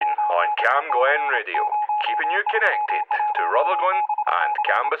Cam Glen Radio, keeping you connected to Rutherglen and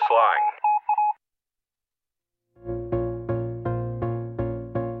Cambuslang.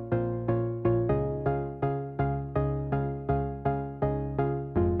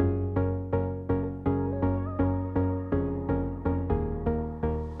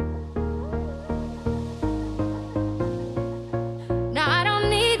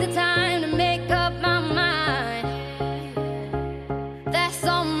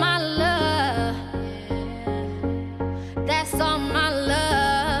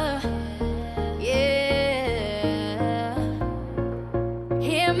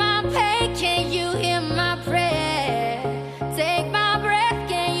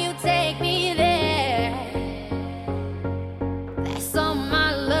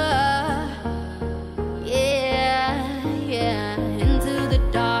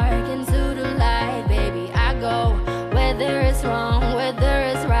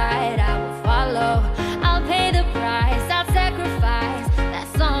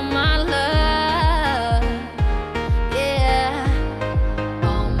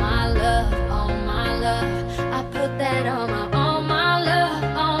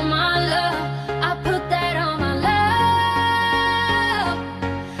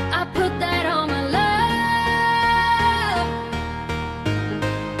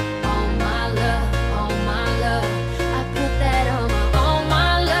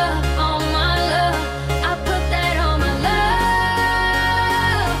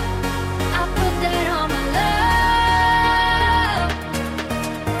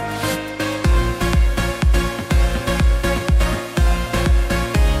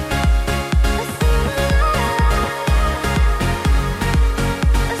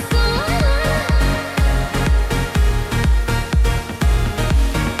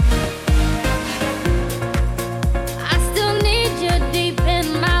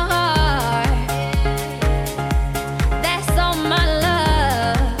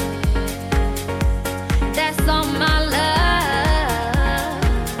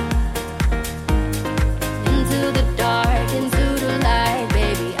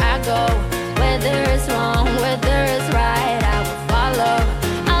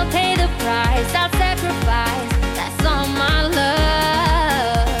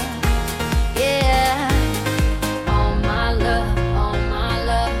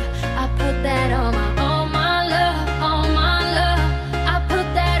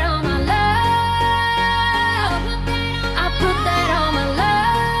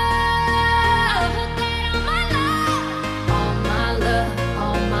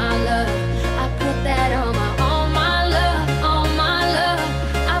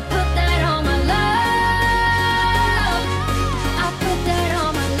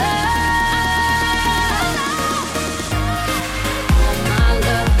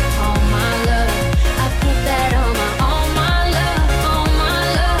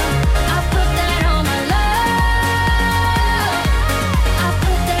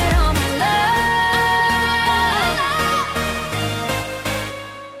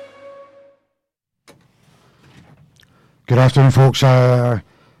 Good afternoon, folks.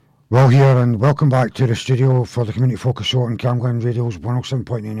 Will here, and welcome back to the studio for the Community Focus Show on Cam Glen Radio's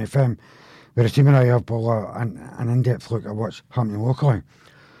 107.9 FM, where the team and I have an in-depth look at what's happening locally.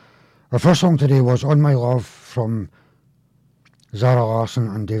 Our first song today was On My Love from Zara Larsson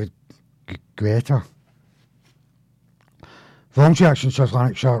and David Guetta. Voluntary Action South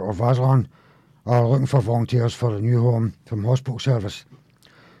Lanarkshire or Vaslan are looking for volunteers for a new home from hospital service.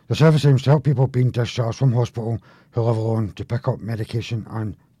 The service aims to help people being discharged from hospital who live alone to pick up medication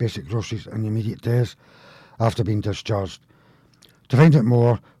and basic groceries in the immediate days after being discharged. To find out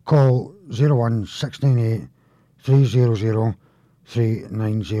more, call 01698 300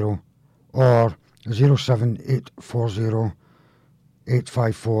 390 or 07840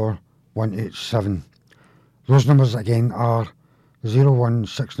 854 187. Those numbers again are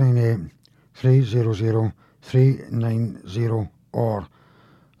 01698 300 390 or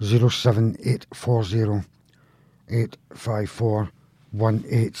 07840 854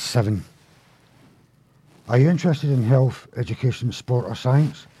 187. Are you interested in health, education, sport or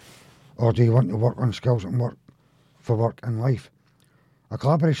science? Or do you want to work on skills and work for work and life? A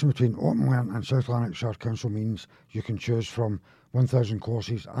collaboration between Open Learn and South Lanarkshire Council means you can choose from 1,000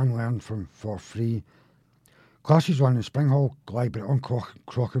 courses and learn for free. Classes run in Springhall Library on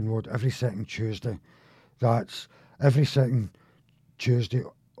Crochan Road every second Tuesday. That's every second Tuesday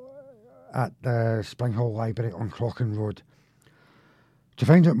at the Springhall Library on Crochan Road. To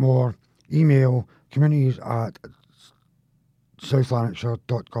find out more, email communities at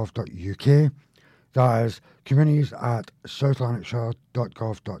southlanarkshire.gov.uk. That is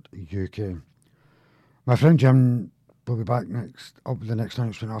communities@southlanarkshire.gov.uk. My friend Jim will be back up with the next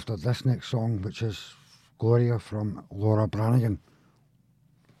announcement after this next song, which is Gloria from Laura Branigan.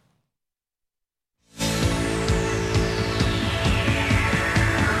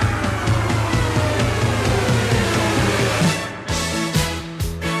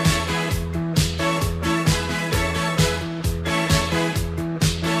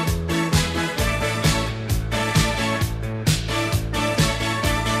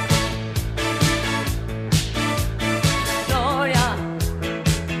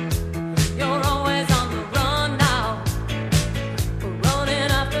 You're always on the run now.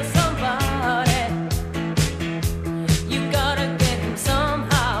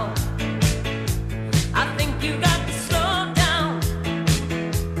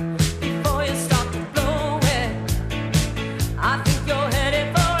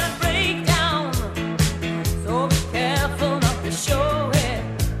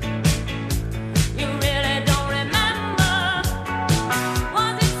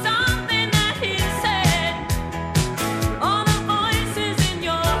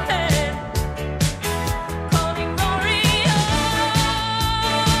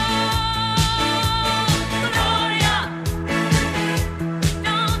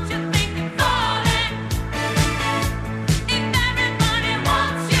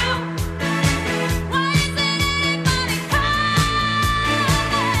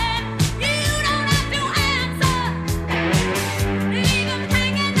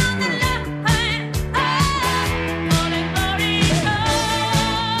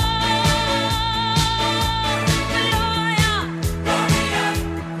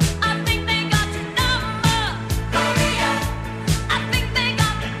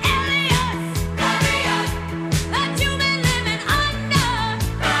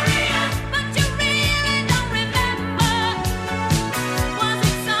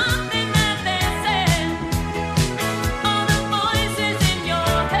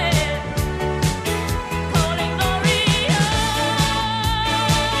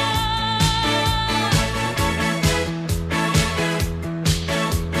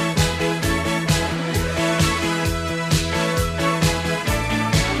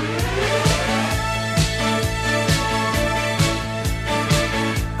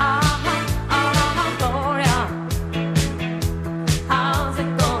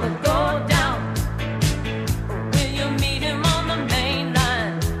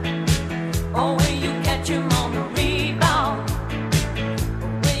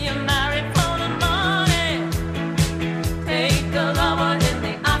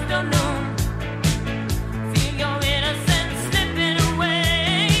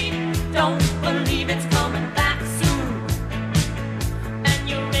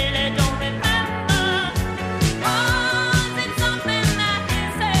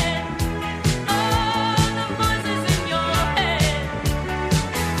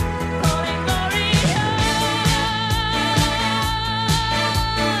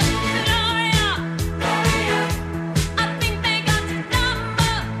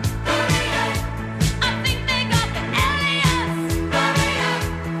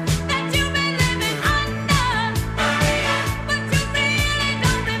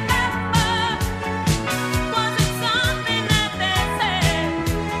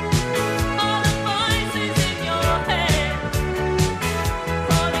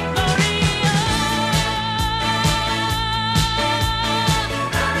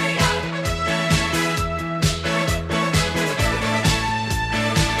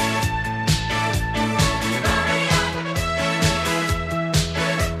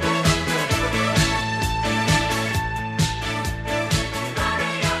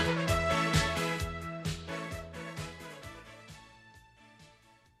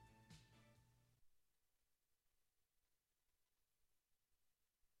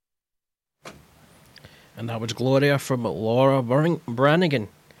 And that was Gloria from Laura Branigan.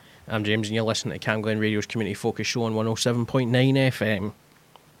 I'm James and you're listening to Camglen Radio's Community Focus Show on 107.9 FM.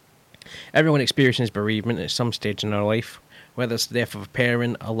 Everyone experiences bereavement at some stage in their life, whether it's the death of a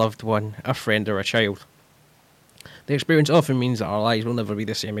parent, a loved one, a friend or a child. The experience often means that our lives will never be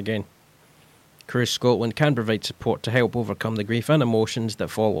the same again. Cruise Scotland can provide support to help overcome the grief and emotions that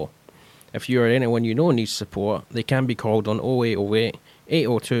follow. If you or anyone you know needs support, they can be called on 0808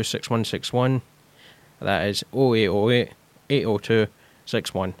 802 6161. That is 0808 802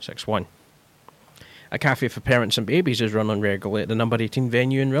 6161. A cafe for parents and babies is run on regularly at the number 18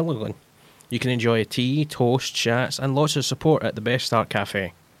 venue in Rutherglen. You can enjoy a tea, toast, chats and lots of support at the Best Start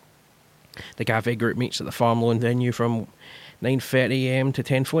Cafe. The cafe group meets at the Farmloan venue from 9:30am to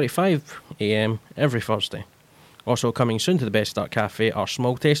 10:45am every Thursday. Also coming soon to the Best Start Cafe are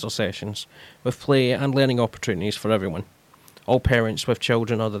small taster sessions with play and learning opportunities for everyone. All parents with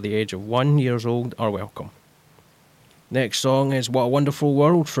children under the age of 1 year old are welcome. Next song is What a Wonderful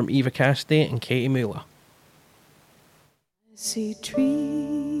World from Eva Cassidy and Katie Mueller. I see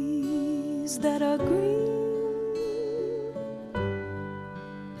trees that are green,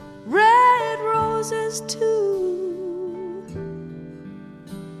 red roses too.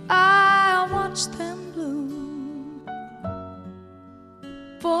 I watch them bloom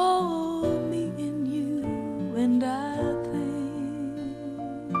for me and you, and I think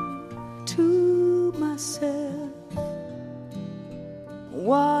to myself,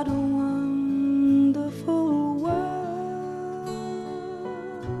 what a wonderful world.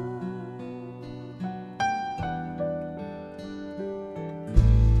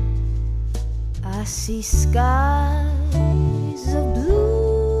 I see skies of blue,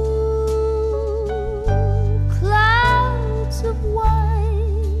 clouds of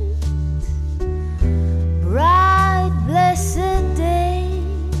white, bright blessed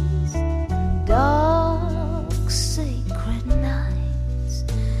days, dark sacred nights,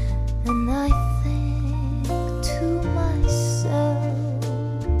 and I think to myself,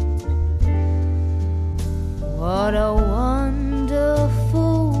 what a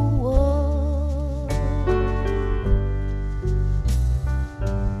wonderful world.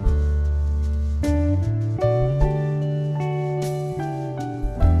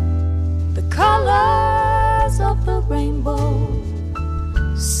 The colors of the rainbow,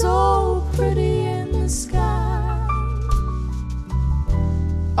 so pretty in the sky,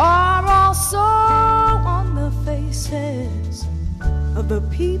 are also on the faces of the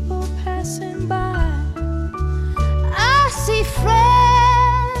people passing by. I see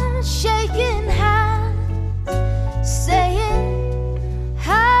friends shaking hands, saying,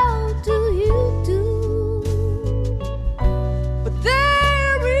 how do you do? But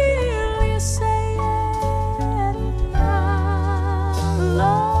they're really saying, I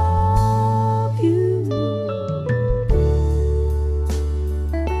love you.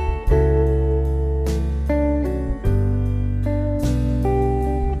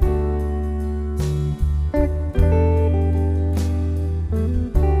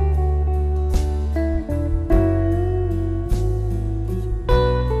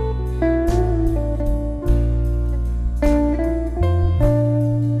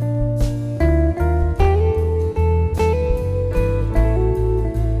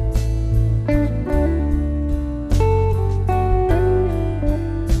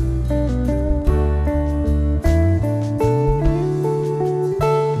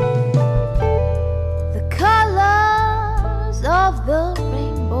 The colors of the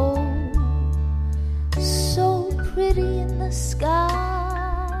rainbow, so pretty in the sky,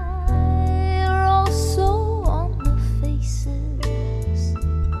 are also on the faces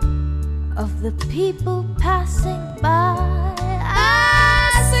of the people passing by.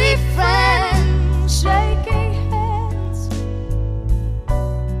 I see friends shaking hands,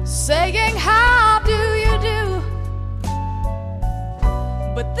 saying, how do you do?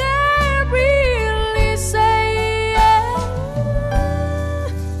 But they're really saying,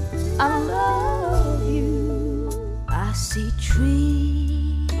 I love you. I see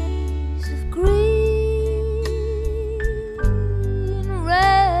trees of green,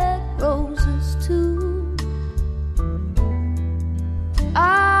 red roses too.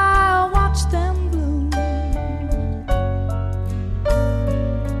 I watch them bloom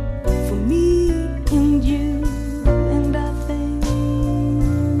for me and you, and I think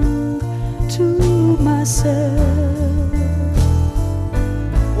to myself,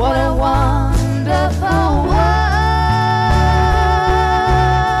 what a wonderful world.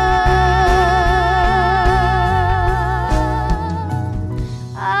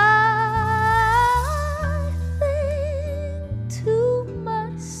 I think to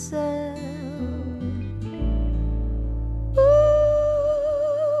myself,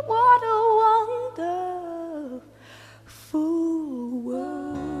 ooh, what a wonderful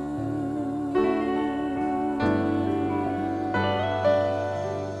world.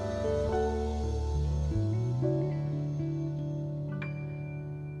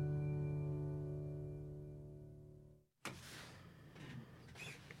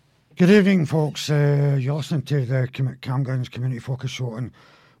 Good evening, folks. You're listening to the Campgrounds Community Focus Show on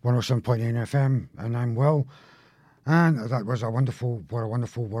 107.9 FM, and I'm Will. And that was What a Wonderful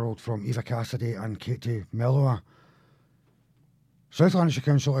World from Eva Cassidy and Katie Mueller. South Lanarkshire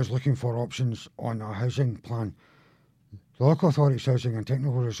Council is looking for options on a housing plan. The Local Authority's Housing and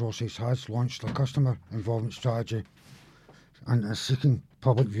Technical Resources has launched a customer involvement strategy and is seeking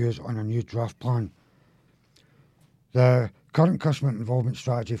public views on a new draft plan. The current customer involvement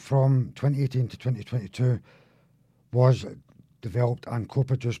strategy from 2018 to 2022 was developed and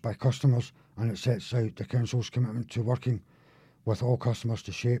co-produced by customers, and it sets out the Council's commitment to working with all customers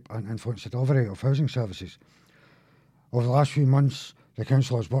to shape and influence the delivery of housing services. Over the last few months, the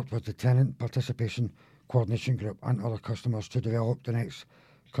Council has worked with the Tenant Participation Coordination Group and other customers to develop the next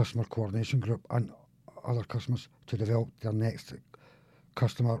Customer Coordination Group and other customers to develop their next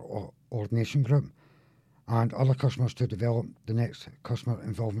Customer Ordination Group and other customers to develop the next Customer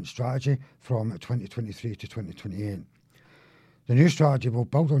Involvement Strategy from 2023 to 2028. The new strategy will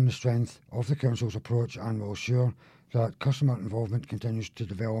build on the strength of the Council's approach and will ensure that customer involvement continues to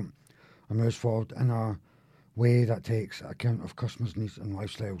develop and moves forward in a way that takes account of customers' needs and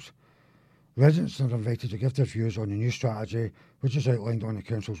lifestyles. Residents are invited to give their views on the new strategy, which is outlined on the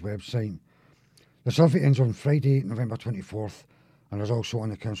Council's website. The survey ends on Friday, November 24th, and is also on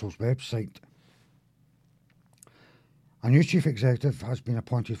the Council's website. A new Chief Executive has been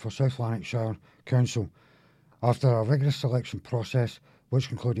appointed for South Lanarkshire Council after a rigorous selection process which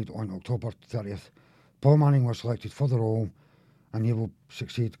concluded on October 30th. Paul Manning was selected for the role, and he will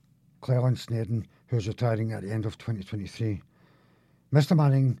succeed Cleland Snedden, who is retiring at the end of 2023. Mr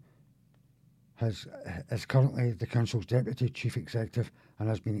Manning is currently the Council's Deputy Chief Executive and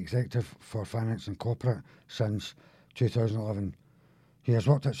has been Executive for Finance and Corporate since 2011. He has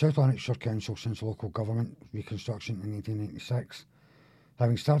worked at South Lanarkshire Council since local government reconstruction in 1896,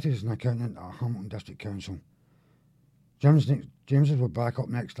 having started as an accountant at Hamilton District Council. James will be back up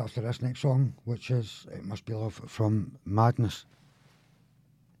next after this next song, which is It Must Be Love from Madness.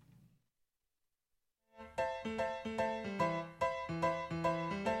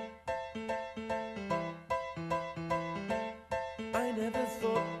 I never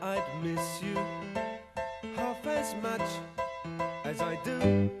thought I'd miss you half as much as I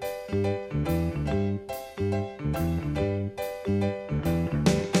do.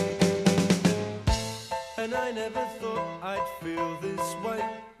 And I never thought I'd feel this way,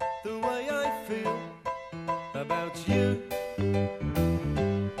 the way I feel about you.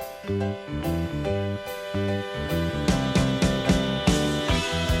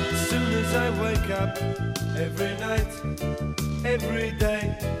 As soon as I wake up, every night, every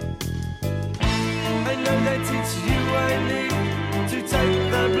day, I know that it's you I need to take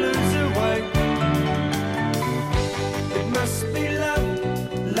the blues away. It must be love,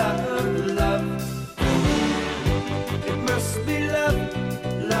 love, love. It must be love,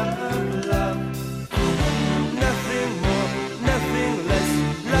 love, love. Nothing more, nothing less.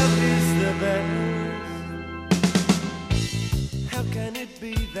 Love is the best. How can it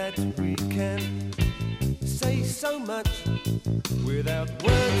be that we can say so much without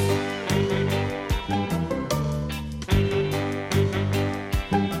words?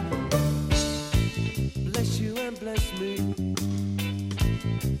 Bless you and bless me.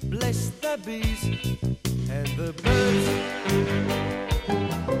 Bless the bees and the birds.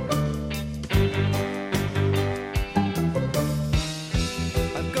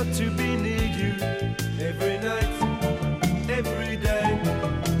 I've got to be near you every night, every day.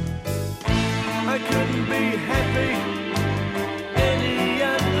 I couldn't be happy any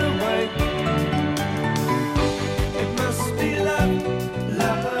other way. It must be love,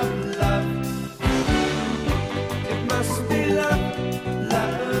 love, love. It must be love,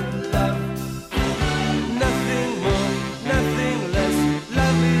 love, love. Nothing more, nothing less.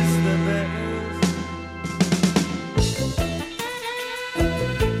 Love is the best.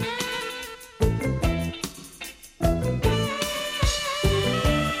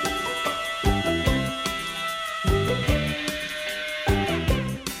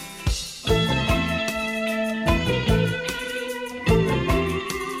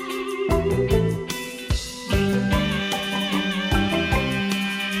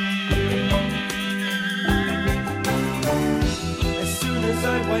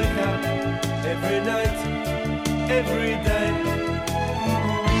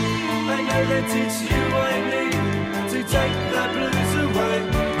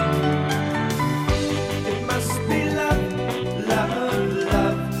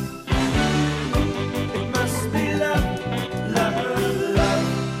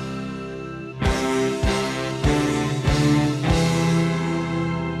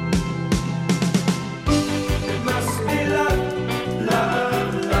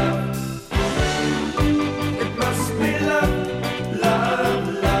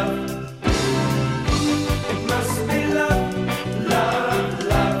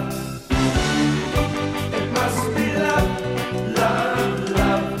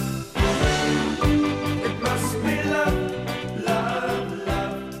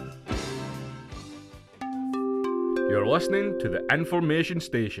 listening to the Information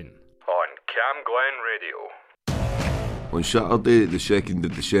Station on Cam Glen Radio. On Saturday, the 2nd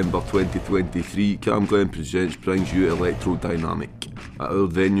of December 2023, Cam Glen Presents brings you Electrodynamic at our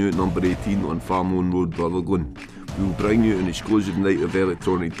venue at number 18 on Farmone Road, Rutherglen. We will bring you an exclusive night of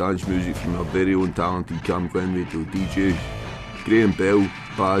electronic dance music from our very own talented Cam Glen Radio DJs. Graham Bell,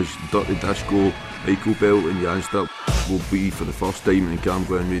 Baz, Dirty Disco, Michael Bell and Janster will be for the first time in Cam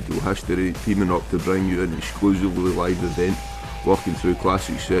Glen Radio history teaming up to bring you an exclusively live event, working through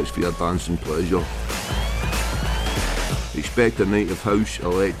classic sets for your dancing pleasure. Expect a night of house,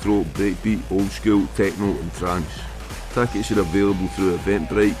 electro, breakbeat, old school, techno and trance. Tickets are available through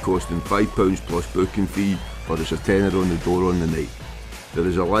Eventbrite, costing £5 plus booking fee, or it's a tenner on the door on the night. There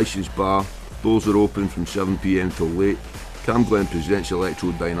is a licensed bar, doors are open from 7pm till late. Cam Glen Presents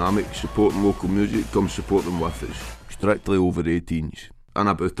Electrodynamic, supporting local music, come support them with us. Strictly over 18s. And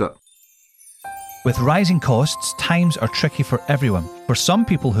about it. With rising costs, times are tricky for everyone. For some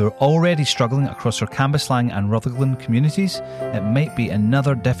people who are already struggling across our Cambuslang and Rutherglen communities, it might be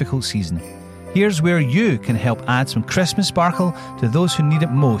another difficult season. Here's where you can help add some Christmas sparkle to those who need it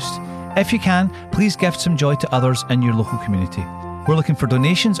most. If you can, please gift some joy to others in your local community. We're looking for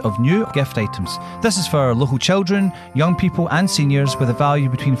donations of new gift items. This is for our local children, young people and seniors with a value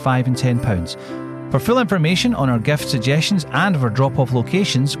between £5 and £10. For full information on our gift suggestions and our drop-off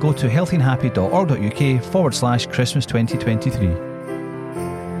locations, go to healthyandhappy.org.uk/Christmas 2023.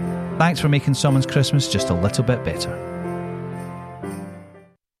 Thanks for making someone's Christmas just a little bit better.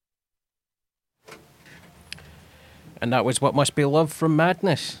 And that was What Must Be Love from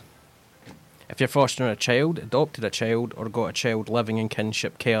Madness. If you're fostering a child, adopted a child, or got a child living in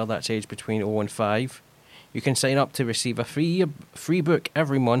kinship care that's aged between 0 and 5, you can sign up to receive a free book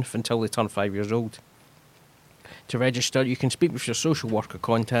every month until they turn 5 years old. To register, you can speak with your social worker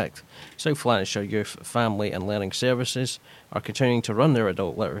contact. South Lanarkshire Youth, Family and Learning Services are continuing to run their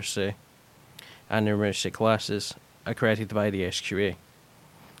adult literacy and numeracy classes accredited by the SQA.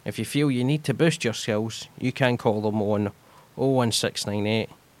 If you feel you need to boost your skills, you can call them on 01698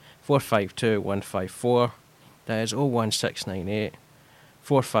 452 154. That is 01698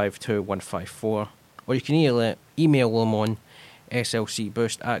 452 154. Or you can email them on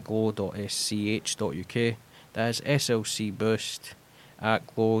slcboost@glow.sch.uk. That is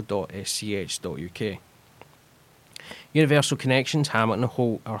slcboost@glow.sch.uk. Universal Connections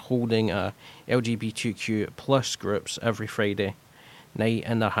Hamilton are holding a LGBTQ plus groups every Friday night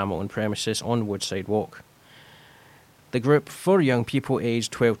in their Hamilton premises on Woodside Walk. The group for young people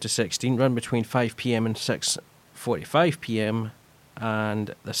aged 12 to 16 run between 5pm and 6:45pm,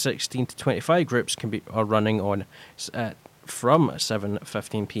 and the 16 to 25 groups are running on from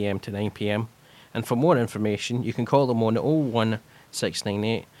 7:15pm to 9pm. And for more information, you can call them on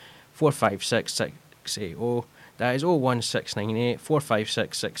 01698 456 680. That is 01698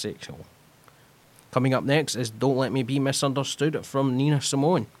 456 680. Coming up next is Don't Let Me Be Misunderstood from Nina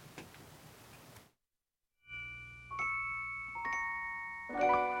Simone.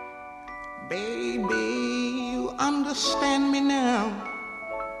 Baby, you understand me now.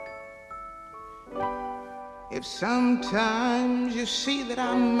 If sometimes you see that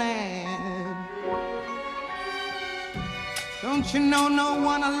I'm mad, don't you know no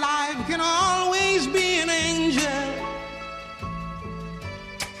one alive can always be an angel?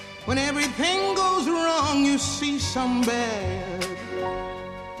 When everything goes wrong, you see some bad.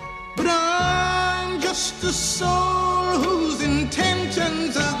 But I'm just a soul whose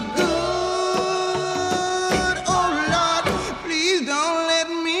intentions are good.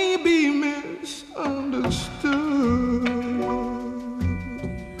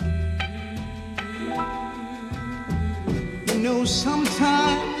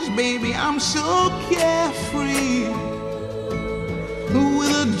 Sometimes, baby, I'm so carefree,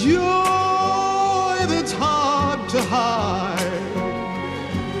 with a joy that's hard to hide.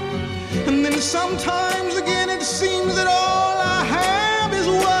 And then sometimes again it seems that all I have is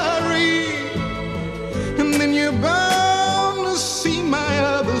worry. And then you're bound to see my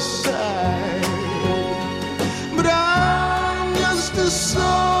other side. But I'm just a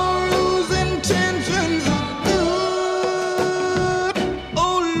soul whose intentions are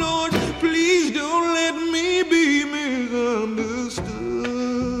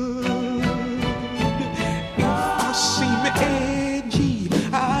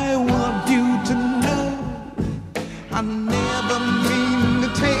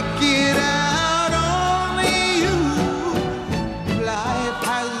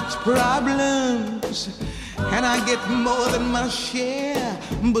and I get more than my share,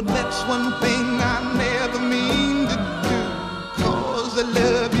 but that's one thing I never mean to do, 'cause I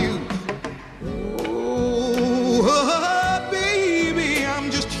love you. Oh,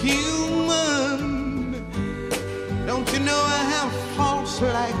 human. Don't you know I have faults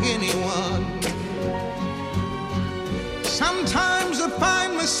like anyone? Sometimes I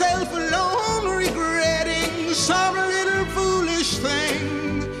find myself alone regretting some little foolish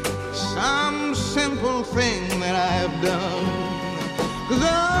thing, some simple thing that I've done. 'Cause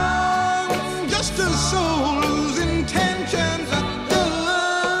I'm just a soul whose intentions are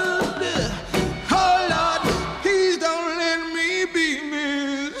good. Oh Lord, please don't let me be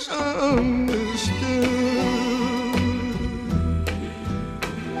misunderstood.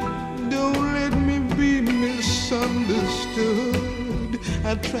 Don't let me be misunderstood.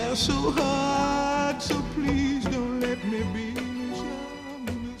 I try so hard, so please don't let me be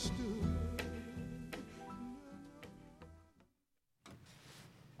misunderstood.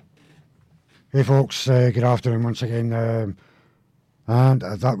 Hey folks, good afternoon once again, and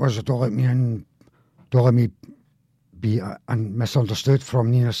that was Don't Let Me Be Misunderstood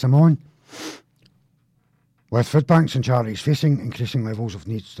from Nina Simone. With food banks and charities facing increasing levels of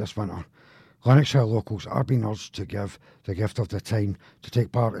needs this winter, Lanarkshire locals are being urged to give the gift of their time to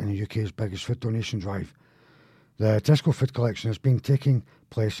take part in the UK's biggest food donation drive. The Tesco Food Collection has been taking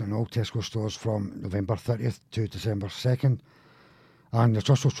place in all Tesco stores from November 30th to December 2nd, and the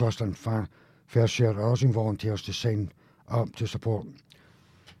Trussell Trust and Fair Share are urging volunteers to sign up to support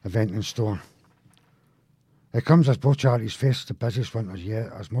event in store. It comes as both charities face the busiest winter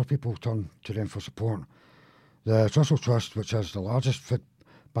yet as more people turn to them for support. The Trussell Trust, which has the largest food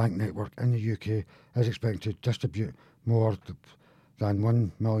bank network in the UK, is expected to distribute more than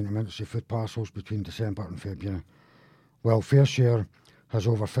 1 million emergency food parcels between December and February, while Fair Share has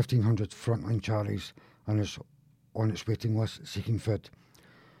over 1,500 frontline charities and is on its waiting list seeking food.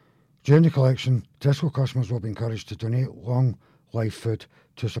 During the collection, Tesco customers will be encouraged to donate long life food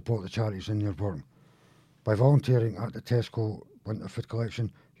to support the charities in their work. By volunteering at the Tesco Winter Food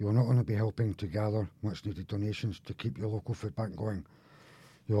Collection, you will not only be helping to gather much needed donations to keep your local food bank going,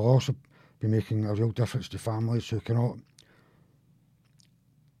 you will also be making a real difference to families who cannot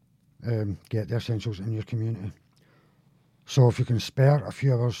get the essentials in your community. So if you can spare a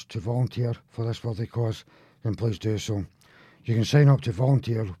few hours to volunteer for this worthy cause, then please do so. You can sign up to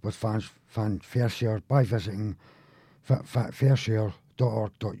volunteer with Fair Share by visiting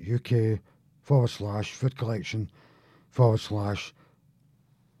fairshare.org.uk/food collection/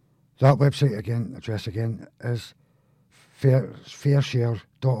 that website address again is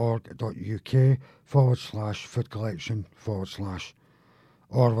fairshare.org.uk/food collection/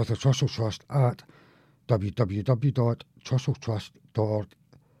 or with the Trussell Trust at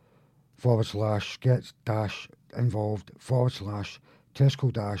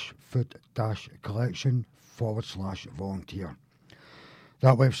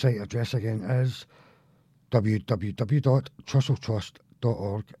That website address again is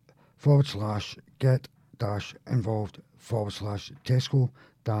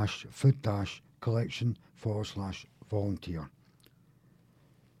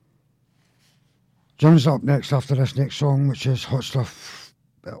Jim's up next after this next song, which is Hot Stuff,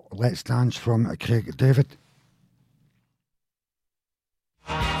 Let's Dance from Craig David.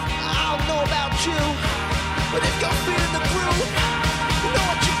 I don't know about you, but if you're feeling the groove, you know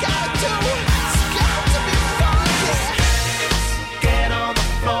what you gotta do. It's got to be funky. Get on the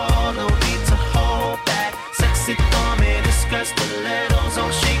floor, no need to hold back. Sexy for me, discuss stilettos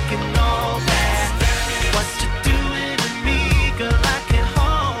on shaking all that. What you doing to me, girl, I can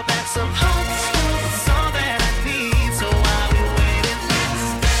hold back. Some hot stuff is all that I need, so I'll be waiting.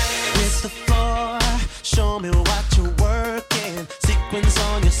 Hit the floor, show me what you're working. Sequins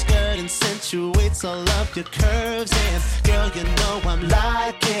on your skirt accentuates all of your curves, and girl, you know I'm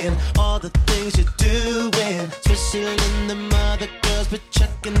liking all the things you're doing, especially in the mother girls, but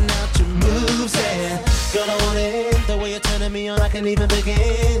checking out your moves, and girl, I want it the way you're turning me on, I can't even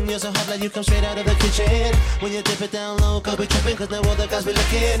begin. You're so hot like you come straight out of the kitchen. When you dip it down low, could be tripping, cause now all the guys be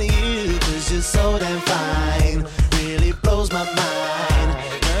looking at you, cause you're so damn fine, really blows my mind.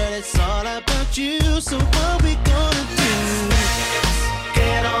 Girl, it's all about you, so what we gonna do?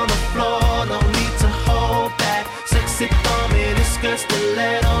 Get on the floor, no need to hold back. Sexy for me, this skirt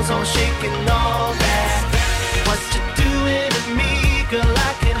stilettos on shaking all that. What you doing to me, girl,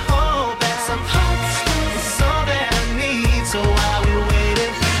 I can hold back. Some hot stuff is all that I need, so I'll be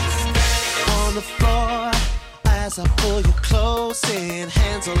waiting on the floor as I pull you close in.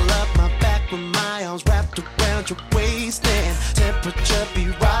 Hands all up my back with my arms wrapped around your waist, and temperature be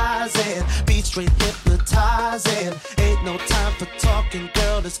rising, beat straight hypnotizing. Ain't no time for talking,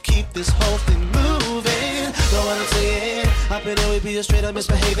 girl, let's keep this whole thing moving. Know what I'm saying? Up in here we be you're straight up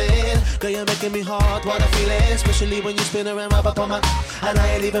misbehaving. Girl, you're making me hard, what I feel it. Especially when you spin around right up on my, and I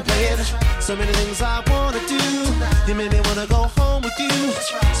ain't even playing. So many things I wanna do. You made me wanna go home with you.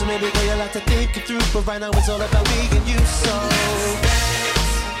 So maybe girl, you like to think it through, but right now it's all about me and you. So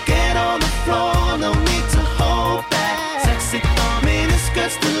get on the floor, no need to hold back. Sexy for me, this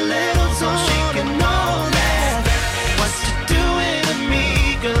skirt's stilettos, so she can know that. What you doing to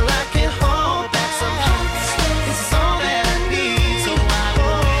me, girl, I can't hold back. So it's all that I need, so I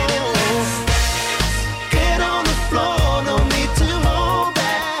will get on the floor, no need to hold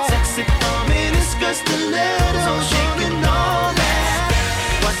back. Sexy for me, this skirt's stilettos, so she can know that.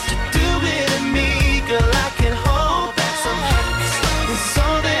 What you doing to me, girl, I can't hold back. So it's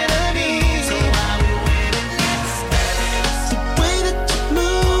all that I need, so I will wait. The way that you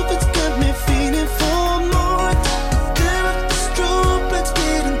move, it's got me feeling for more. Clear up the strobe, let's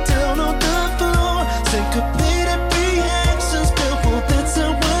get it down on the floor. Syncopated reactions, careful, that's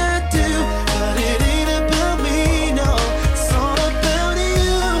how I do. But it ain't about me, no, it's all about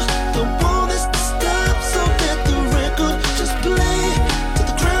you. Don't want this to stop, so let the record just play. Till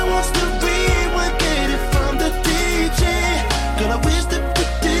the crowd wants to rewind, get it from the DJ. Girl, I wish that we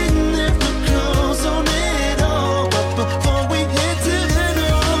didn't have to close on it all. But before we head to the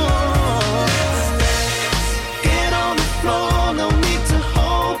door, get on the floor, no need to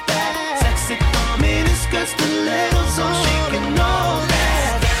hold back. Sexy for me, this skirt's stilettos, so she can know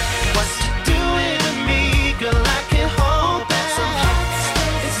that. What you doing to me, girl, I can't hold back. So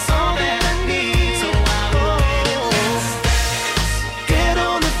it's all that I need, so I will get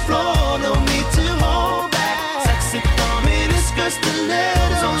on the floor, no need to hold back. Sexy for me, this skirt's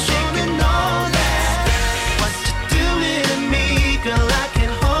stilettos, so she can know that. What you doing to me, girl, I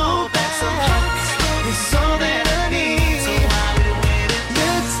can't hold back. So it's all that I need, so I will wait.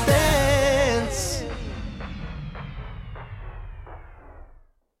 Let's dance.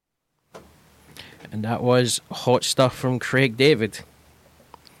 And that was Hot Stuff from Craig David.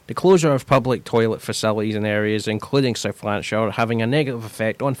 The closure of public toilet facilities in areas including South Lanarkshire are having a negative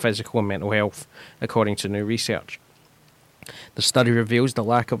effect on physical and mental health, according to new research. The study reveals the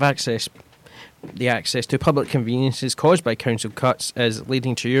lack of access to public conveniences caused by council cuts is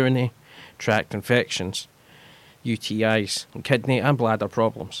leading to urinary tract infections, UTIs, and kidney and bladder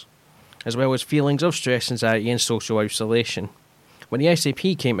problems, as well as feelings of stress, anxiety and social isolation. When the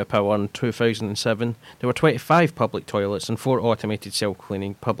SAP came to power in 2007, there were 25 public toilets and 4 automated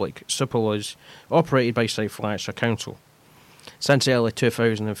self-cleaning public superloos operated by South Lanarkshire Council. Since early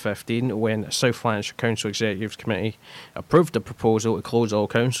 2015, when South Lanarkshire Council Executive Committee approved the proposal to close all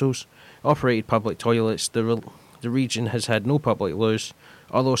councils operated public toilets, the region has had no public loos,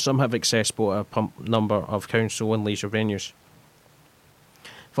 although some have accessible at a number of council and leisure venues.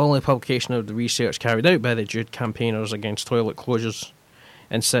 Following the publication of the research carried out by the Jude campaigners against toilet closures,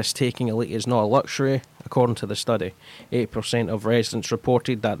 insist taking a leak is not a luxury. According to the study, 8% of residents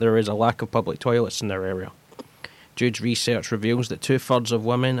reported that there is a lack of public toilets in their area. Jude's research reveals that 2/3 of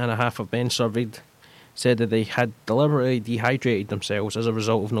women and a half of men surveyed said that they had deliberately dehydrated themselves as a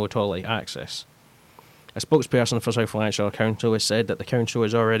result of no toilet access. A spokesperson for South Lanarkshire Council has said that the council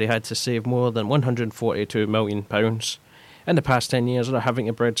has already had to save more than £142 million in the past 10 years and are having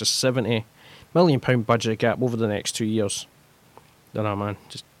to bridge a £70 million budget gap over the next 2 years. Don't know, man.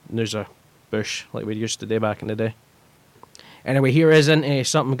 Just news a bush like we used to do back in the day. Anyway, here is into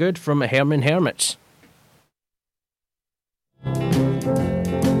something good from Herman Hermits.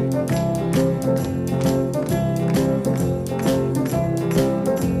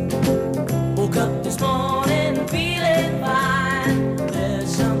 Woke up this morning feeling fine.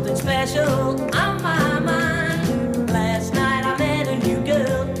 There's something special on my mind. Last night I met a new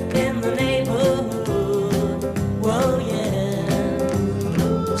girl in the neighborhood. Whoa, yeah.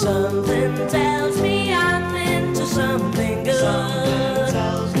 Something tells me I'm into something good. Something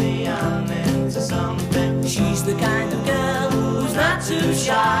tells me I'm into something. She's the kind of girl who's not too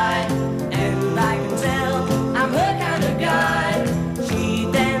shy, and I can tell I'm her kind of guy. She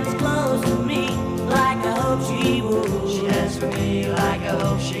danced close to me like I hope she would. She danced for me like I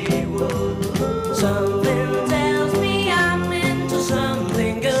hope she would. Something tells me I'm into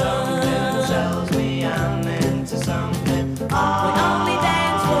something good. Something tells me I'm into something. We only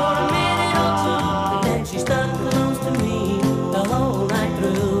danced for a minute or two, and then she stuck close to me the whole night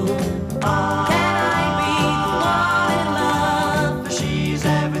through. Can I be the one in love? She's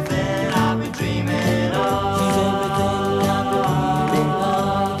everything I've been dreaming of. She's everything I've been dreaming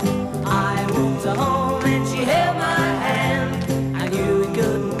of. I went to home and she held my hand. I knew it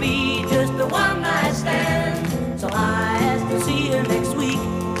couldn't be just a one night stand. So I asked to see her next week,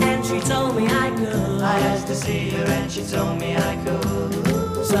 and she told me I could. I asked to see her and she told me I could.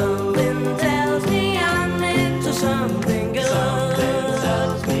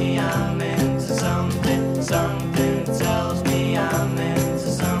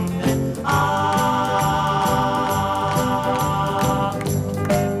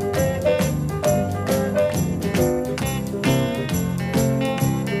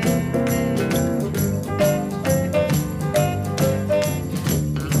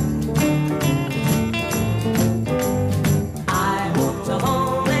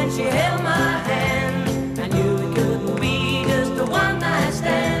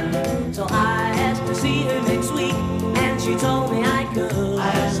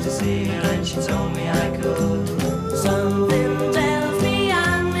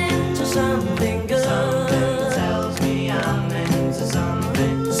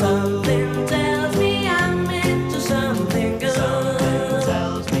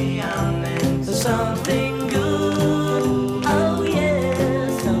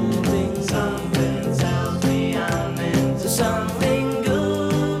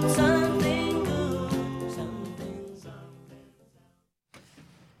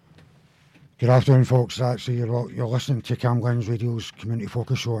 Good afternoon, folks. You're listening to Cam Glen's Radio's Community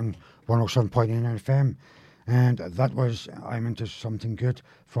Focus Show on 107.9 FM, and that was I'm Into Something Good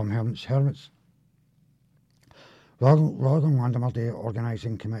from Hermits. Rutherglen Latimer Day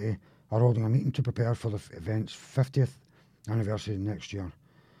Organising Committee are holding a meeting to prepare for the event's 50th anniversary next year.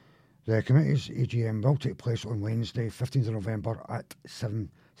 The committee's AGM will take place on Wednesday, 15th of November at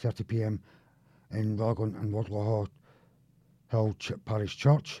 7:30pm in Rutherglen and Wardlaw Hill Parish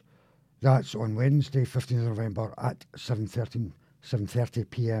Church. That's on Wednesday, 15th of November at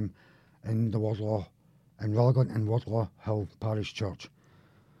 7:30pm in Rutherglen and Wardlaw Hill Parish Church.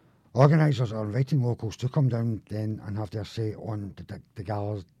 Organisers are inviting locals to come down then and have their say on the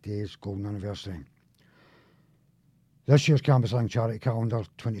Gala Day's golden anniversary. This year's Cambuslang Charity Calendar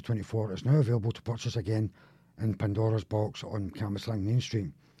 2024 is now available to purchase again in Pandora's Box on Cambuslang Main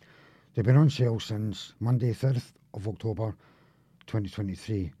Street. They've been on sale since Monday, 30th of October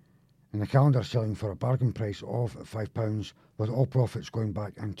 2023, and the calendar is selling for a bargain price of £5, with all profits going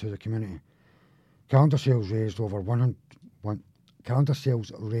back into the community. Calendar sales raised over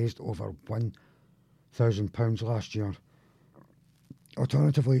 £1,000 last year.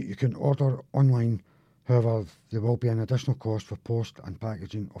 Alternatively, you can order online. However, there will be an additional cost for post and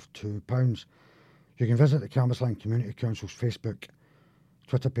packaging of £2. You can visit the Cambuslang Community Council's Facebook,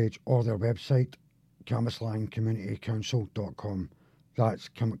 Twitter page or their website, cambuslangcommunitycouncil.com. That's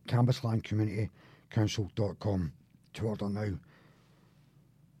cambuslangcommunitycouncil.com to order now.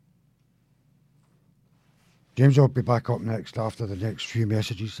 James will be back up next after the next few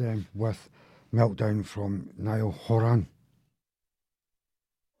messages with Meltdown from Niall Horan.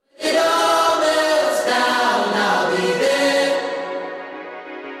 It all melts down, I'll be there.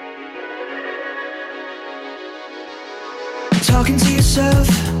 Talking to yourself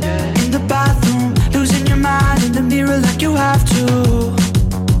in the bathroom, losing your mind in the mirror like you have to.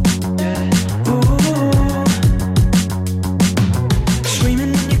 Ooh.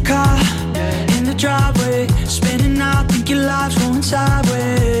 Screaming in your car, in the driveway, spinning out, think your life's going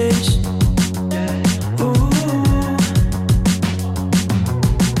sideways. Ooh.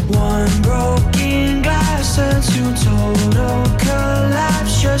 One broken glass turns to total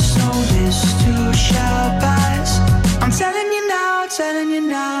collapse. Just know this too shall pass. I'm telling you now, telling you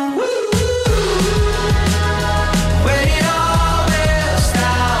now. When it all melts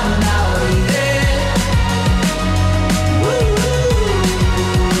down, I'll be there.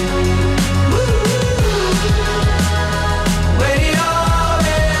 When it all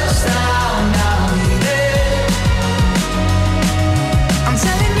melts down, I'll be there. I'm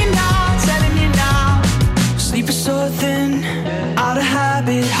telling you now. Sleep is so thin, out of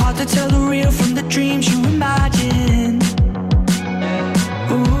habit, hard to tell the real from the dreams you imagine.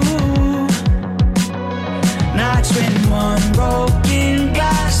 Ooh, nights when one broken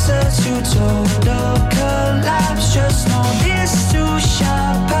glass turns to total collapse. Just know this too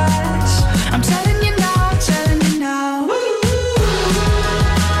shall pass. I'm telling you now, telling you now.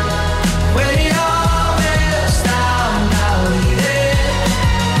 When it all melts down, I'll be there.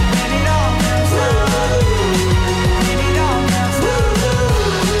 When it all melts down, when it all melts down,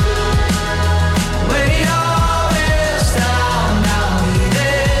 when it all melts down, I'll be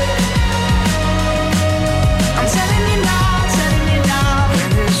there. I'm telling you now. When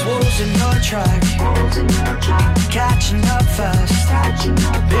there's wolves in your track, catching up fast.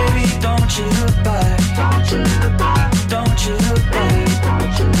 Baby, don't you look back. Don't you look back.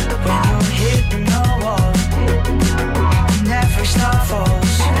 When you're hitting the wall, and every star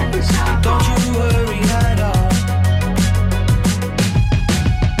falls, don't you worry at all.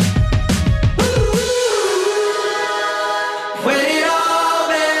 When it all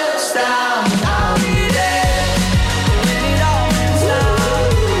melts down, I'll be there. When it all melts down,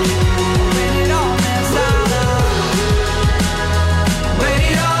 when it all melts down, when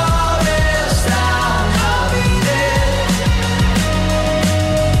it all melts down, I'll be there.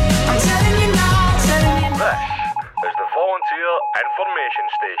 I'm telling you now. This is the Volunteer Information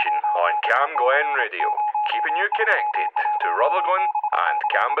Station on Cam Glen Radio, keeping you connected to Rutherglen and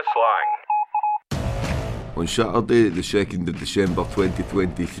Cambuslang. On Saturday, the 2nd of December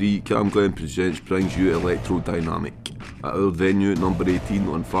 2023, Cam Glen Presents brings you Electrodynamic at our venue at number 18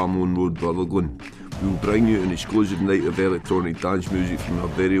 on Farmone Road, Rutherglen. We will bring you an exclusive night of electronic dance music from our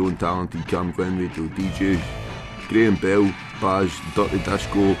very own talented Cam Glen Radio DJs. Graham Bell, Baz, Dirty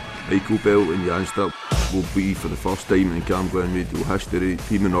Disco, Michael Bell and Janster will be for the first time in Cam Glen Radio history,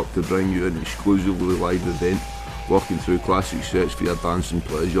 teaming up to bring you an exclusively live event, working through classic sets for your dancing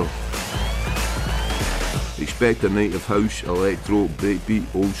pleasure. Expect a night of house, electro, breakbeat,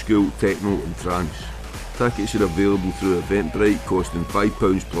 old school, techno and trance. Tickets are available through Eventbrite, costing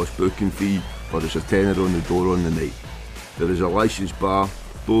 £5 plus booking fee, or there's a tenner on the door on the night. There is a licensed bar,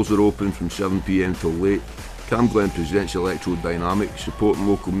 doors are open from 7pm till late. Cam Glen presents Electro Dynamic, supporting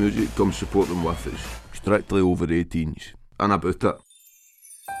local music, come support them with us. Strictly over 18s. And about it.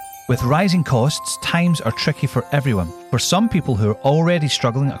 With rising costs, times are tricky for everyone. For some people who are already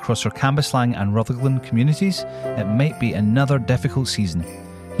struggling across our Cambuslang and Rutherglen communities, it might be another difficult season.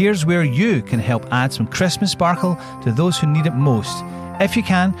 Here's where you can help add some Christmas sparkle to those who need it most. If you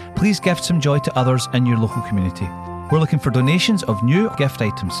can, please gift some joy to others in your local community. We're looking for donations of new gift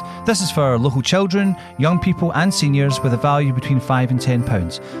items. This is for our local children, young people and seniors with a value between £5 and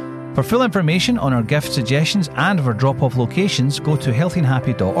 £10. For full information on our gift suggestions and of our drop-off locations, go to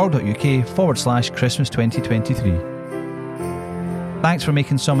healthyandhappy.org.uk/Christmas 2023. Thanks for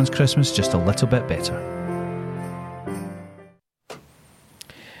making someone's Christmas just a little bit better.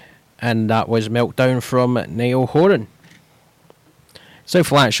 And that was Meltdown from Niall Horan. South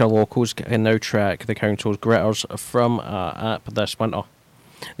Lanarkshire locals can now track the council's gritters from an app this winter.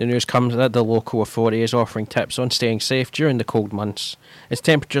 The news comes that the local authority is offering tips on staying safe during the cold months as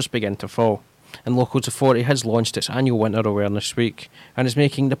temperatures begin to fall, and Locals Authority has launched its annual Winter Awareness Week and is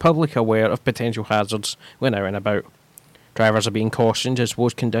making the public aware of potential hazards when out and about. Drivers are being cautioned as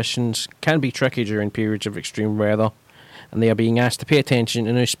road conditions can be tricky during periods of extreme weather, and they are being asked to pay attention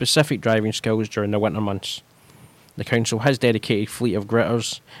to specific driving skills during the winter months. The council has a dedicated fleet of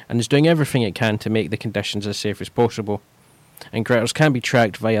gritters and is doing everything it can to make the conditions as safe as possible. And gritters can be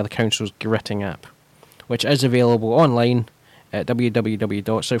tracked via the council's gritting app, which is available online at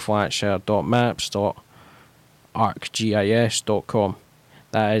www.southlanarkshire.maps.arcgis.com.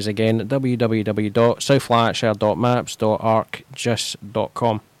 That is again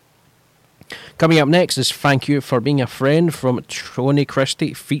www.southlanarkshire.maps.arcgis.com. Coming up next is Thank You for Being a Friend from Tony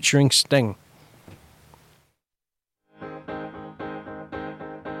Christie featuring Sting.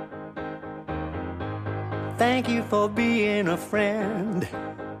 Thank you for being a friend.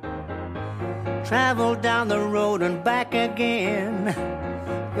 Travel down the road and back again.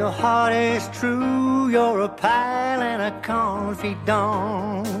 Your heart is true, you're a pal and a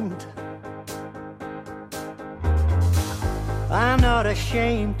confidant. I'm not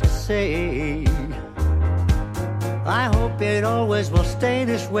ashamed to say, I hope it always will stay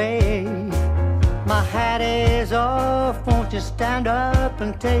this way. My hat is off, won't you stand up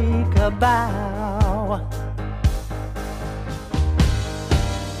and take a bow?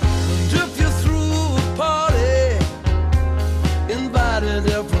 If you threw a party, invited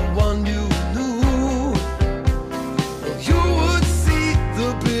everyone you knew, you would see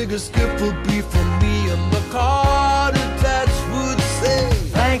the biggest gift would be from me, and the card attached would say,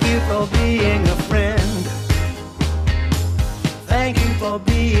 thank you for being a friend. Thank you for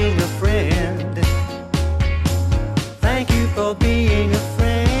being a friend. Thank you for being a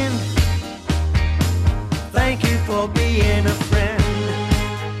friend. Thank you for being a friend.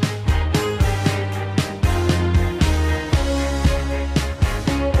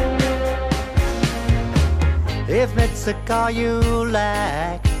 If it's a car you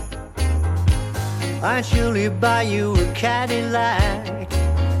like, I'll surely buy you a Cadillac.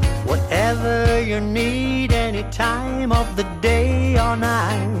 Whatever you need, any time of the day or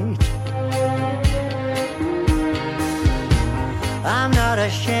night. I'm not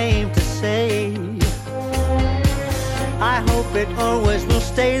ashamed to say, I hope it always will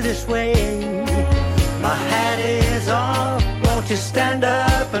stay this way. My hat is off, won't you stand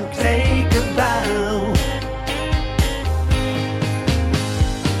up and take a bow?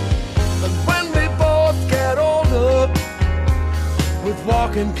 and when we both get older, with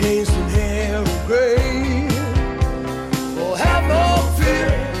walking canes and hair of grey, oh, have no fear,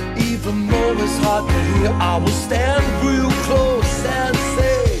 even though it's hard to hear, I will stand real close and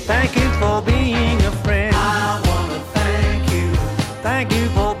say, thank you for being a friend. I wanna thank you. Thank you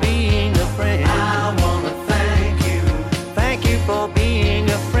for being a friend. I wanna thank you. Thank you for being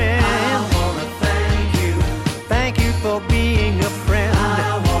a friend. I wanna thank you. Thank you for being a friend. I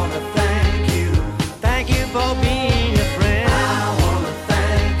wanna thank you. Thank you for being a friend. I wanna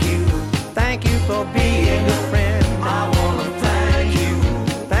thank you. Thank you for being a friend. I wanna thank you.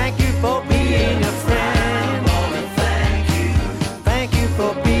 Thank you for being a friend. I wanna thank you. Thank you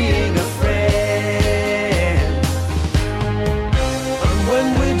for being a friend. And when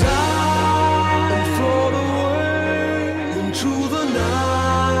we die and float away into the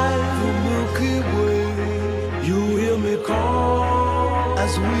night, the Milky Way, you hear me call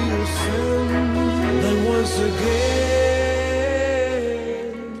as we ascend. Then once again,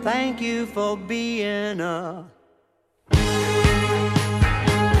 Thank you for being a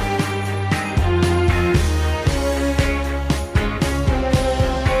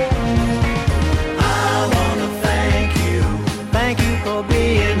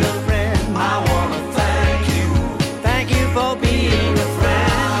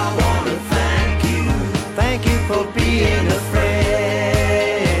being a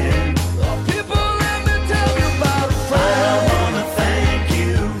friend. People, let me tell you about a friend. I wanna thank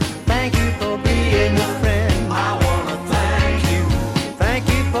you. Thank you for being a friend. I wanna thank you. Thank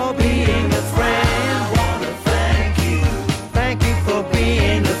you for being a friend. I wanna thank you. Thank you for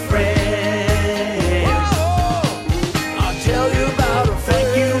being a friend. I'll tell you about a friend. Thank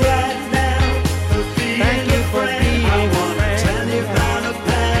you right now. Thank you for being I a wanna friend. tell you about a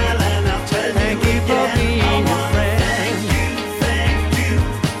pal, and I'll tell Thank you you for again. being I a wanna friend. thank you, thank you.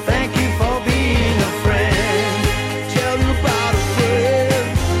 Thank you for being a friend. Tell you about a friend.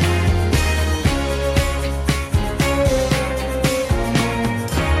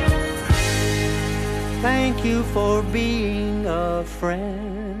 Thank you for being a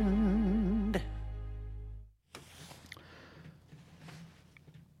friend.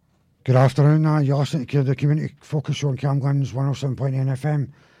 Good afternoon, you're listening to the Community Focus Show on Camglen's 107.9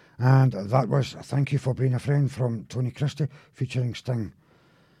 FM, and that was Thank You for Being a Friend from Tony Christie featuring Sting.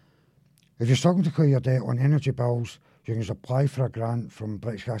 If you're struggling to clear your debt on energy bills, you can apply for a grant from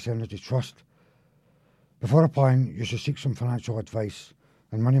British Gas Energy Trust. Before applying, you should seek some financial advice,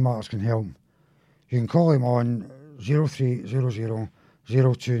 and Money Matters can help. You can call him on 0300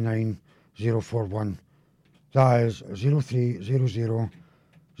 029 041. That is 0300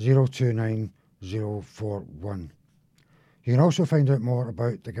 029 041. You can also find out more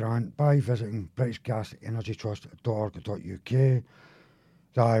about the grant by visiting britishgasenergytrust.org.uk.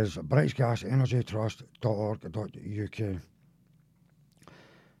 That is britishgasenergytrust.org.uk.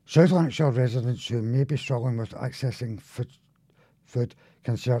 South Lanarkshire residents who may be struggling with accessing food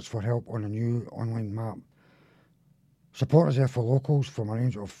can search for help on a new online map. Support is there for locals from a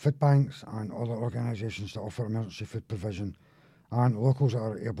range of food banks and other organisations that offer emergency food provision, and locals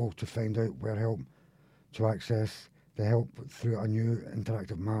are able to find out where to access the help through a new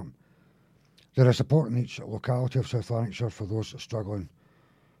interactive map. There is support in each locality of South Lanarkshire for those struggling.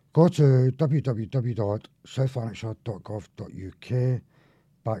 Go to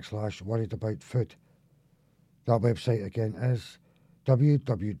www.southlanarkshire.gov.uk/worriedaboutfood. That website again is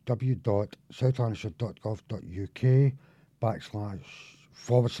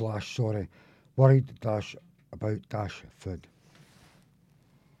www.southlanarkshire.gov.uk/worried-about-food.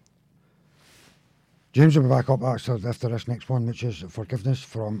 James will be back up after this next one, which is Forgiveness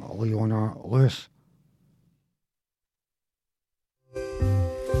from Leona Lewis.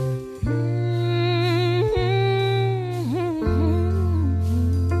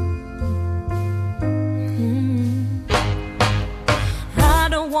 I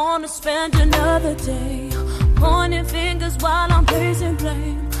don't wanna spend another day pointing fingers while I'm placing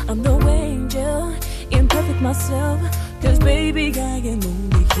blame. I'm no angel, imperfect myself, 'cause baby I am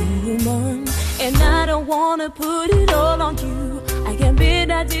only human. And I don't wanna put it all on you. I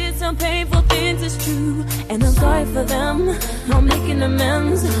admit I did some painful things, it's true, and I'm sorry for them. I'm making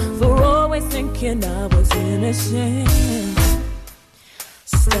amends for always thinking I was innocent.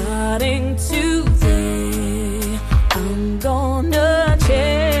 Starting today, I'm gonna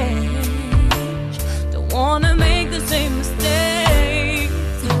change. Don't wanna make the same mistakes,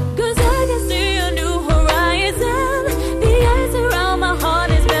 'cause I can see a new horizon. The ice around my heart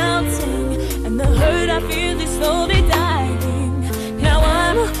is melting, and the hurt I feel is slowly dying. Now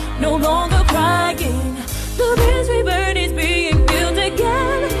I'm no longer crying. The bridge we burn is being built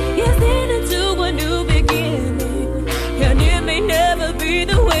again. Yes, leading to a new beginning, and it may never be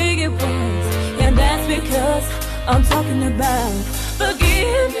the way it was, and that's because I'm talking about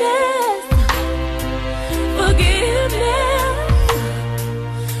forgiveness. Forgiveness.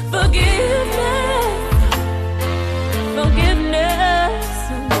 Forgiveness. Forgiveness.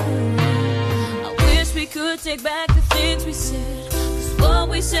 I wish we could take back the things we said, 'cause what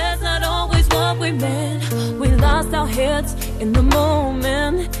we said's not always what we meant. We lost our heads in the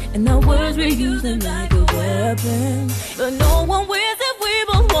moment, and our words we use them like a weapon. But no one wins if we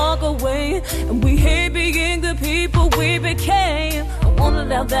both walk away, and we hate being the people we became. I won't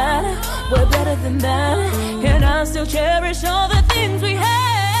allow that, we're better than that, and I still cherish all the things we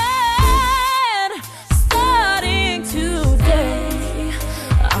had. Starting today,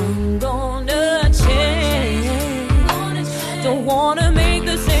 I'm gonna change. Don't wanna make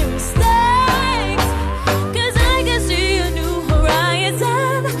the same mistakes, 'cause I can see a new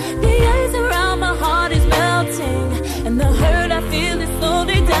horizon. The ice around my heart is melting, and the hurt I feel is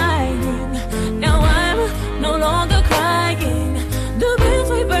slowly dying. Now I'm no longer crying. The bridge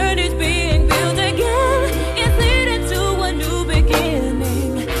we burned is being built again. It's leading to a new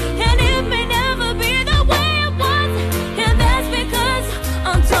beginning,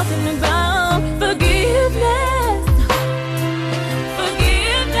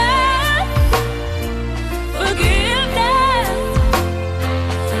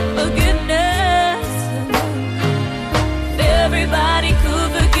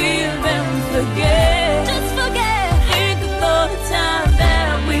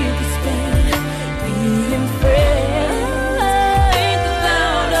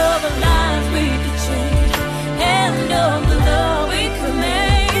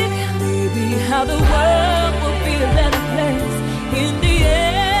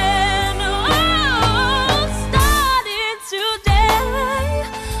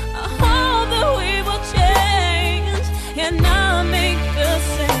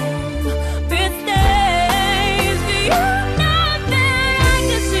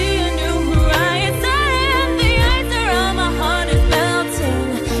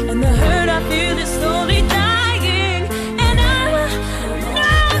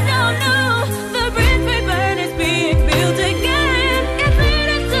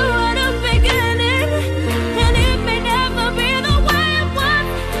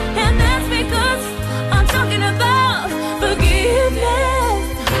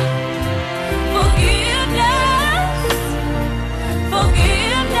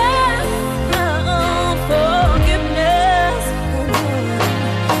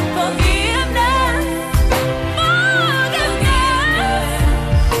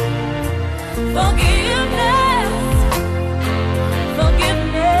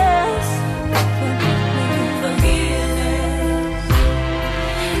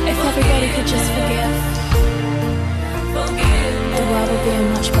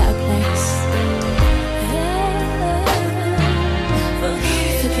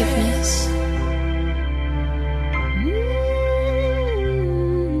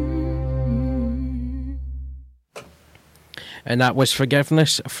 And that was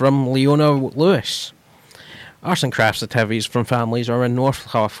Forgiveness from Leona Lewis. Arts and crafts activities from families are in North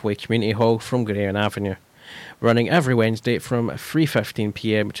Halfway Community Hall from Graham Avenue, running every Wednesday from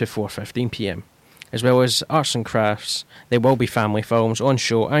 3:15pm to 4:15pm. As well as arts and crafts, there will be family films on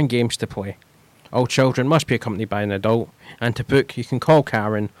show and games to play. All children must be accompanied by an adult, and to book you can call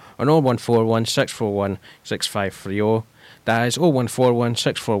Karen on 0141 641 6530. That is 0141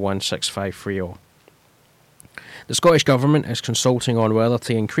 641 6530. The Scottish Government is consulting on whether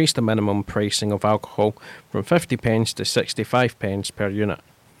to increase the minimum pricing of alcohol from 50 pence to 65 pence per unit.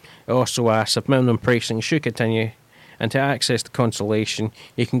 It also asks if minimum pricing should continue, and to access the consultation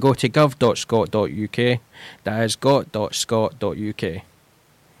you can go to gov.scot.uk, that is got.scot.uk.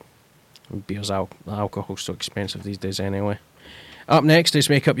 Beer's alcohol's so expensive these days anyway. Up next is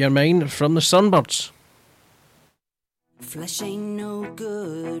Make Up Your Mind from the Sunbirds. Flesh ain't no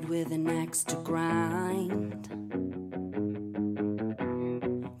good with an axe to grind.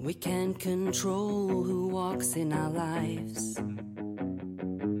 We can't control who walks in our lives.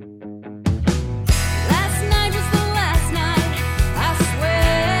 Last night was the last night, I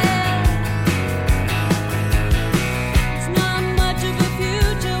swear. It's not much of a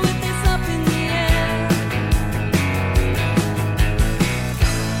future with this up in the air.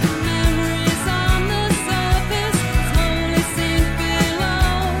 Memories on the surface slowly sink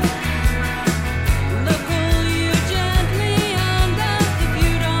below. They'll pull you gently under if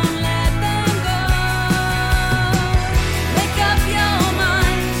you don't let them go. Make up your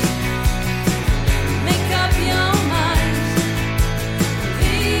mind. Make up your mind.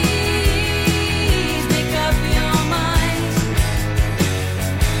 Please make up your mind.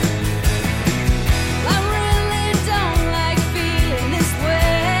 I really don't like feeling this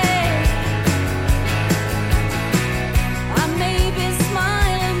way. I may be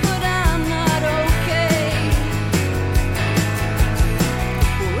smiling, but I'm not okay.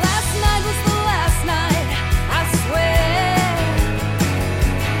 Last night was the last night, I swear.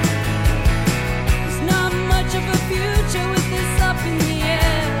 There's not much of a future with this up in the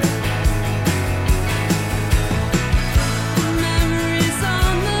air. Memories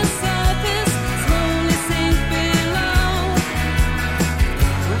on the surface slowly sink below.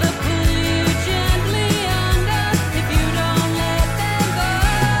 They'll pull you gently under if you don't let them go.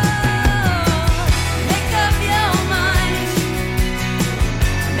 Make up your mind.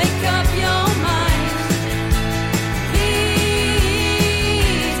 Make up your mind.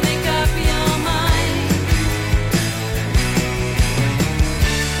 Please make up your mind.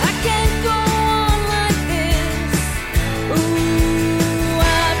 I can't go on like this. Ooh,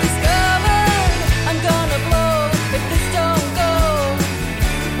 I've discovered I'm gonna blow if this don't go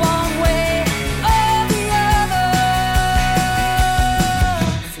one way or the other.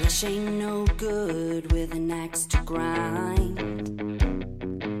 Flesh ain't no good with an axe to grind.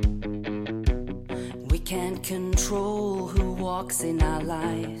 We can't control who walks in our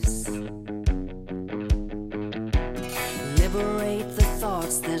lives. Liberate the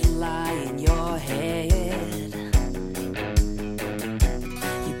thoughts that lie in your head.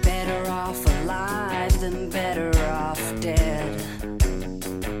 You're better off alive than better off dead.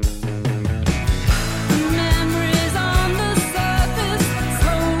 Memories on the surface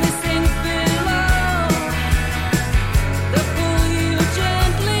slowly sink below. They'll pull you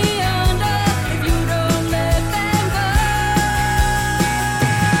gently under if you don't let them go.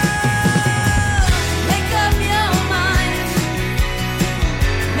 Make up your mind.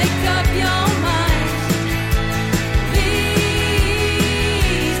 Make up your mind.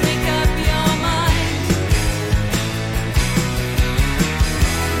 Please make up your mind.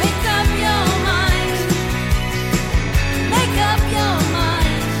 Make up your mind. Make up your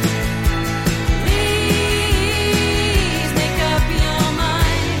mind. Please make up your mind.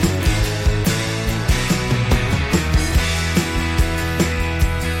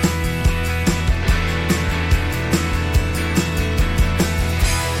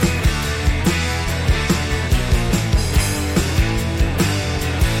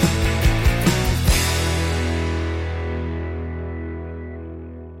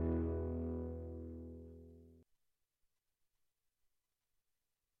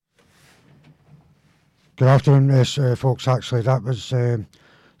 Good afternoon, yes, folks. Actually, that was the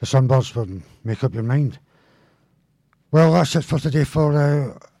Sunbirds from Make Up Your Mind. Well, that's it for today for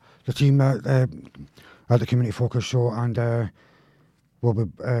the team at the Community Focus Show, and we'll be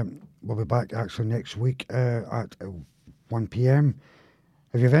back actually next week at 1 p.m.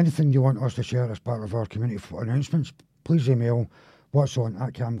 If you have anything you want us to share as part of our community announcements, please email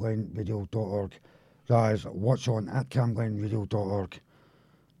whatson@camglenradio.org. That is whatson@camglenradio.org.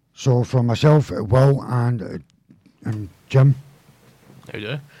 So from myself, Will, and and Jim. How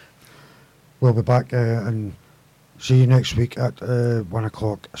do? We'll be back and see you next week at 1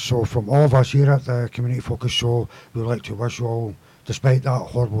 o'clock. So from all of us here at the Community Focus Show, we'd like to wish you all, despite that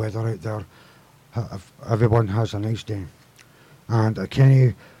horrible weather out there, everyone has a nice day. And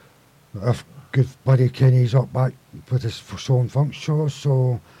Kenny, if good buddy Kenny's up back with his Soul and Funk show,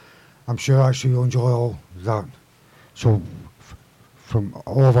 so I'm sure actually you'll enjoy all that. So from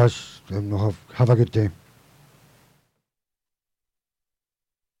all of us, we'll have a good day.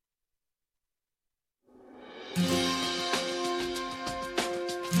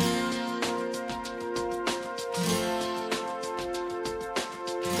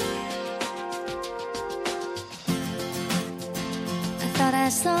 I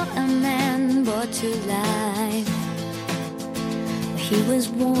saw a man brought to life. He was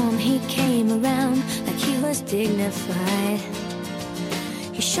warm, he came around like he was dignified.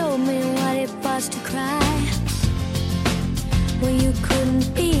 He showed me what it was to cry. Well, you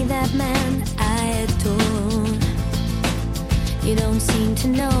couldn't be that man I adore. You don't seem to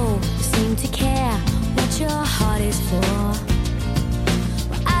know, seem to care what your heart is for.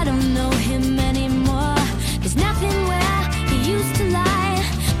 Well, I don't know him anymore. There's nothing where he used to lie.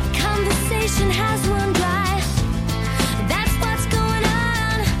 My conversation has